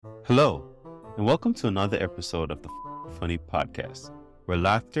Hello, and welcome to another episode of the Funny Podcast, where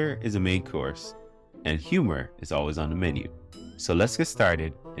laughter is a main course and humor is always on the menu. So let's get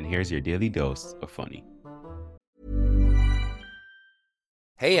started, and here's your daily dose of funny.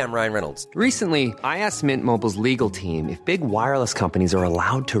 Hey, I'm Ryan Reynolds. Recently, I asked Mint Mobile's legal team if big wireless companies are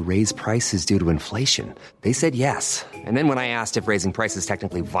allowed to raise prices due to inflation. They said yes. And then when I asked if raising prices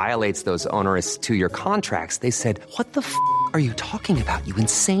technically violates those onerous two-year contracts, they said, "What the f*** are you talking about, you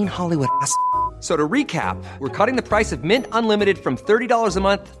insane Hollywood ass?" So to recap, we're cutting the price of Mint Unlimited from $30 a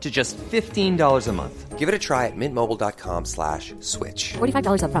month to just $15 a month. Give it a try at mintmobile.com/switch.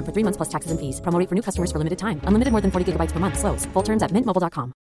 $45 up front for 3 months plus taxes and fees. Promo rate for new customers for limited time. Unlimited more than 40 gigabytes per month. Slows full terms at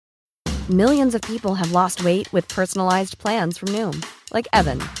mintmobile.com. Millions of people have lost weight with personalized plans from Noom. Like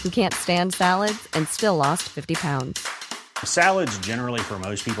Evan, who can't stand salads and still lost 50 pounds. Salads generally for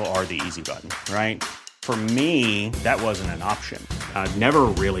most people are the easy button, right? For me, that wasn't an option. I never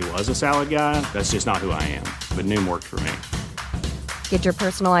really was a salad guy. That's just not who I am. But Noom worked for me. Get your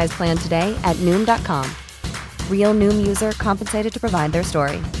personalized plan today at Noom.com. Real Noom user compensated to provide their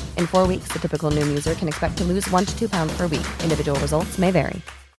story. In 4 weeks, the typical Noom user can expect to lose 1 to 2 pounds per week. Individual results may vary.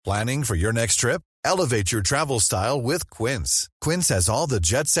 Planning for your next trip? Elevate your travel style with Quince. Quince has all the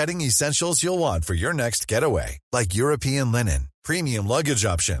jet-setting essentials you'll want for your next getaway, like European linen, premium luggage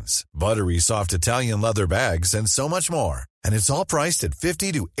options, buttery soft Italian leather bags, and so much more. And it's all priced at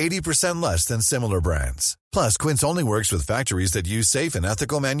 50 to 80% less than similar brands. Plus, Quince only works with factories that use safe and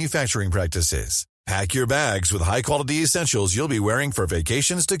ethical manufacturing practices. Pack your bags with high-quality essentials you'll be wearing for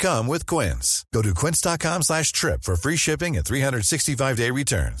vacations to come with Quince. Go to quince.com/trip for free shipping and 365-day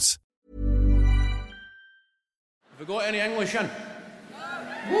returns. Have we got any English in?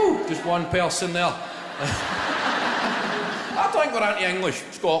 Woo, just one person there. I don't think we're anti-English,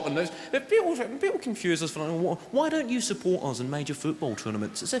 Scotland is. People confuse us for, why don't you support us in major football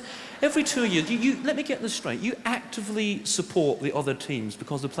tournaments? It's every 2 years, let me get this straight, you actively support the other teams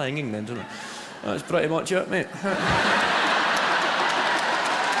because they're playing England, don't you? That's pretty much it, mate.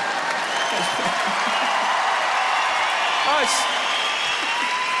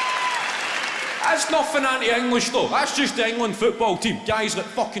 That's nothing anti-English though. That's just the England football team. Guys like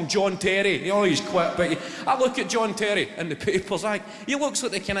fucking John Terry. He's quit, but I look at John Terry in the papers, he looks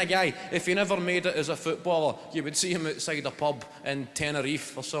like the kind of guy, if he never made it as a footballer, you would see him outside a pub in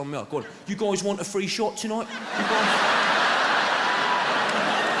Tenerife or somewhere going, "You guys want a free shot tonight? You guys?"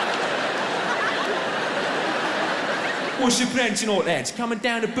 What's the plan tonight, lads? Coming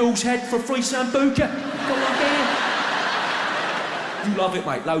down to Bull's Head for a free Sambuca? Come on down. You love it,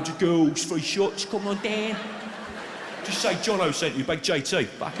 mate. Loads of girls, free shots. Come on down. Just say Jono sent you, big JT.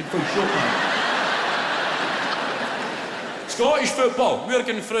 Fucking free shot, mate. Scottish football, we're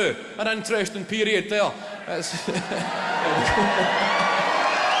going through an interesting period there.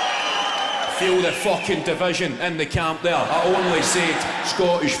 Feel the fucking division in the camp there. I only said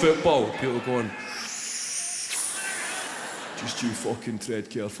Scottish football. People going... Just you fucking tread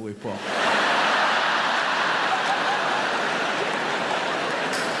carefully, pal.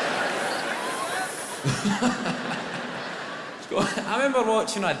 I remember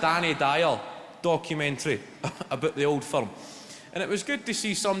watching a Danny Dyer documentary about the old firm. And it was good to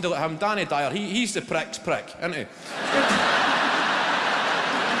see somebody like him. Danny Dyer, he's the prick's prick, isn't he?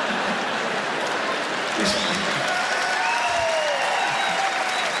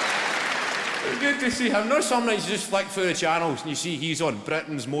 Good to see him. No, some nights you just flick through the channels and you see he's on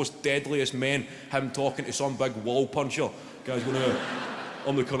Britain's Most Deadliest Men, him talking to some big wall puncher. Guy's going,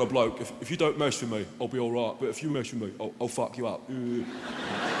 I'm the kind of bloke, if you don't mess with me, I'll be all right, but if you mess with me, I'll fuck you up. Danny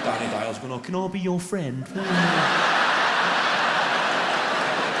Dyer's going, can I be your friend?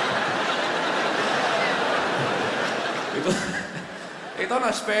 He done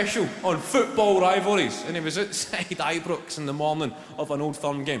a special on football rivalries, and he was outside Ibrox in the morning of an Old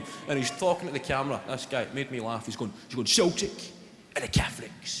Firm game, and he's talking to the camera. This guy made me laugh. He's going Celtic and the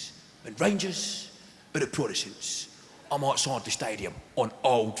Catholics and Rangers and the Protestants. I'm outside the stadium on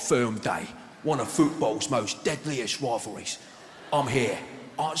Old Firm Day, one of football's most deadliest rivalries. I'm here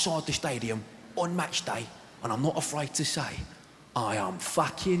outside the stadium on match day, and I'm not afraid to say, I am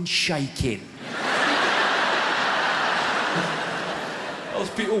fucking shaking. There's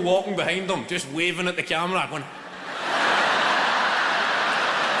people walking behind them, just waving at the camera, going...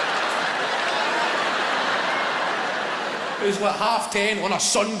 It was like 10:30 on a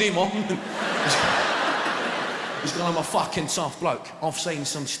Sunday morning. He's going, I'm a fucking soft bloke. I've seen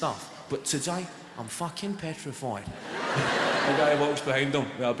some stuff. But today, I'm fucking petrified. The guy walks behind him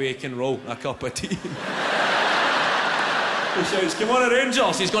with a bacon roll and a cup of tea. He shouts, come on,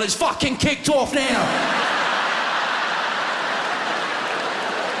 Rangers. He's going, it's fucking kicked off now.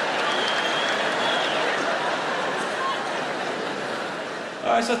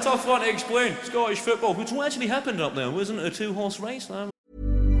 It's a tough one to explain. Scottish football, which actually happened up there, wasn't it? A two-horse race.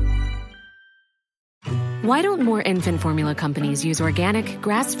 Why don't more infant formula companies use organic,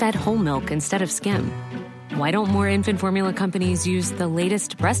 grass-fed whole milk instead of skim? Why don't more infant formula companies use the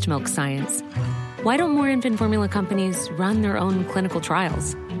latest breast milk science? Why don't more infant formula companies run their own clinical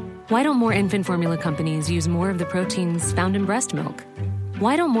trials? Why don't more infant formula companies use more of the proteins found in breast milk?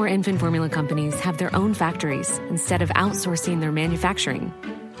 Why don't more infant formula companies have their own factories instead of outsourcing their manufacturing?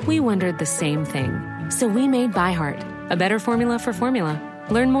 We wondered the same thing. So we made ByHeart, a better formula for formula.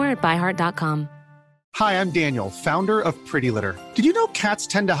 Learn more at byheart.com. Hi, I'm Daniel, founder of Pretty Litter. Did you know cats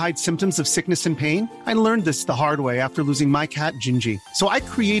tend to hide symptoms of sickness and pain? I learned this the hard way after losing my cat, Gingy. So I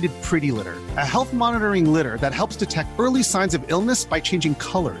created Pretty Litter, a health monitoring litter that helps detect early signs of illness by changing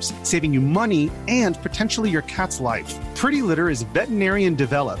colors, saving you money and potentially your cat's life. Pretty Litter is veterinarian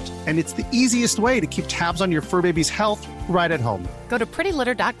developed, and it's the easiest way to keep tabs on your fur baby's health right at home. Go to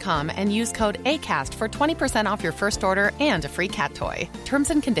prettylitter.com and use code ACAST for 20% off your first order and a free cat toy. Terms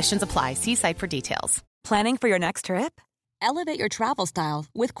and conditions apply. See site for details. Planning for your next trip? Elevate your travel style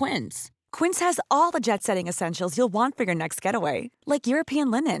with Quince. Quince has all the jet-setting essentials you'll want for your next getaway, like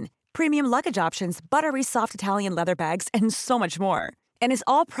European linen, premium luggage options, buttery soft Italian leather bags, and so much more. And is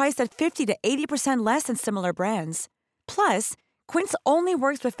all priced at 50 to 80% less than similar brands. Plus, Quince only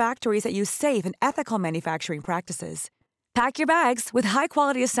works with factories that use safe and ethical manufacturing practices. Pack your bags with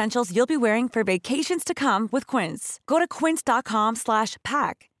high-quality essentials you'll be wearing for vacations to come with Quince. Go to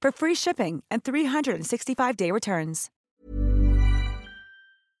quince.com/pack for free shipping and 365-day returns.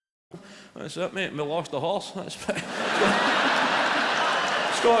 That's it, mate. We lost the horse. That's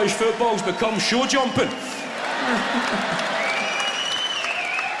Scottish football's become show jumping.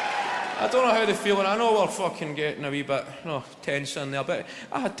 I don't know how they're feeling. I know we're fucking getting a wee bit tense in there, but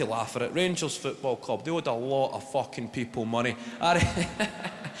I had to laugh at it. Rangers Football Club, they owed a lot of fucking people money. I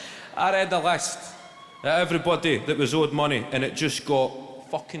read the list of everybody that was owed money, and it just got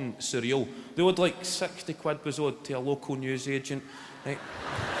fucking surreal. They owed like 60 quid was owed to a local newsagent. Right?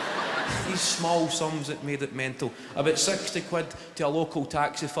 These small sums that made it mental. About 60 quid to a local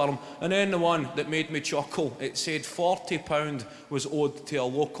taxi firm. And then the one that made me chuckle, it said £40 was owed to a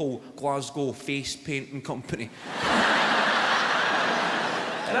local Glasgow face painting company.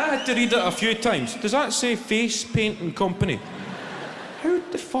 And I had to read it a few times. Does that say face painting company? How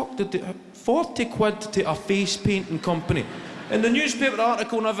the fuck did they... 40 quid to a face painting company. And the newspaper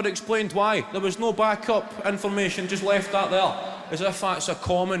article never explained why. There was no backup information, just left that there. As if that's a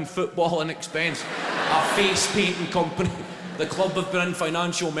common footballing expense. A face painting company. The club have been in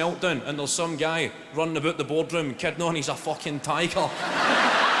financial meltdown and there's some guy running about the boardroom kidding on he's a fucking tiger.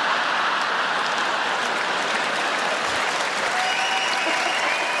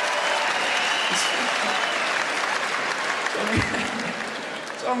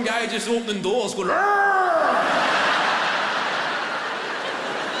 Some guy just opening doors going, "Arrgh!"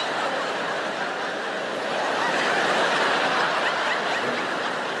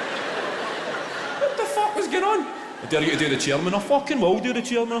 Get on. I dare you to do the chairman. I fucking will do the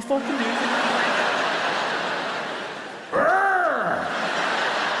chairman. I fucking do.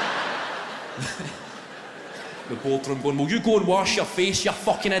 The boardroom going, will you go and wash your face, you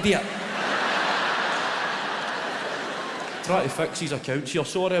fucking idiot? Try to fix his accounts here.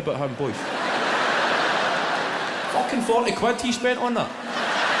 Sorry about him, boys. Fucking 40 quid he spent on that.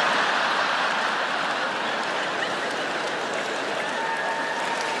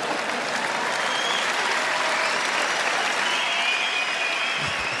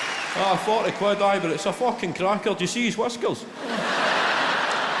 Ah, 40 quid, aye, but it's a fucking cracker. Do you see his whiskers?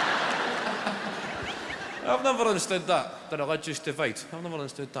 I've never understood that, the religious divide. I've never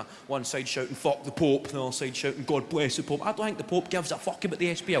understood that. One side shouting, fuck the Pope, the other side shouting, God bless the Pope. I don't think the Pope gives a fuck about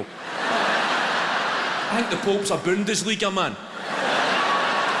the SPL. I think the Pope's a Bundesliga man.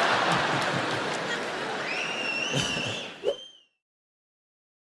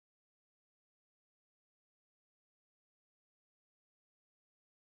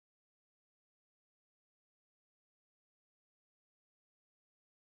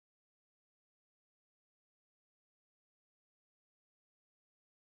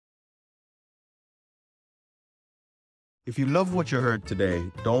 If you love what you heard today,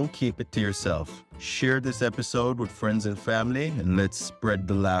 don't keep it to yourself. Share this episode with friends and family, and let's spread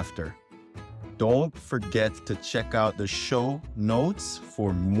the laughter. Don't forget to check out the show notes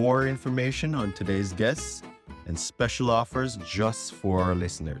for more information on today's guests and special offers just for our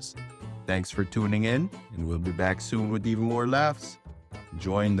listeners. Thanks for tuning in, and we'll be back soon with even more laughs.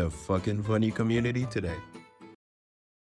 Join the fucking funny community today.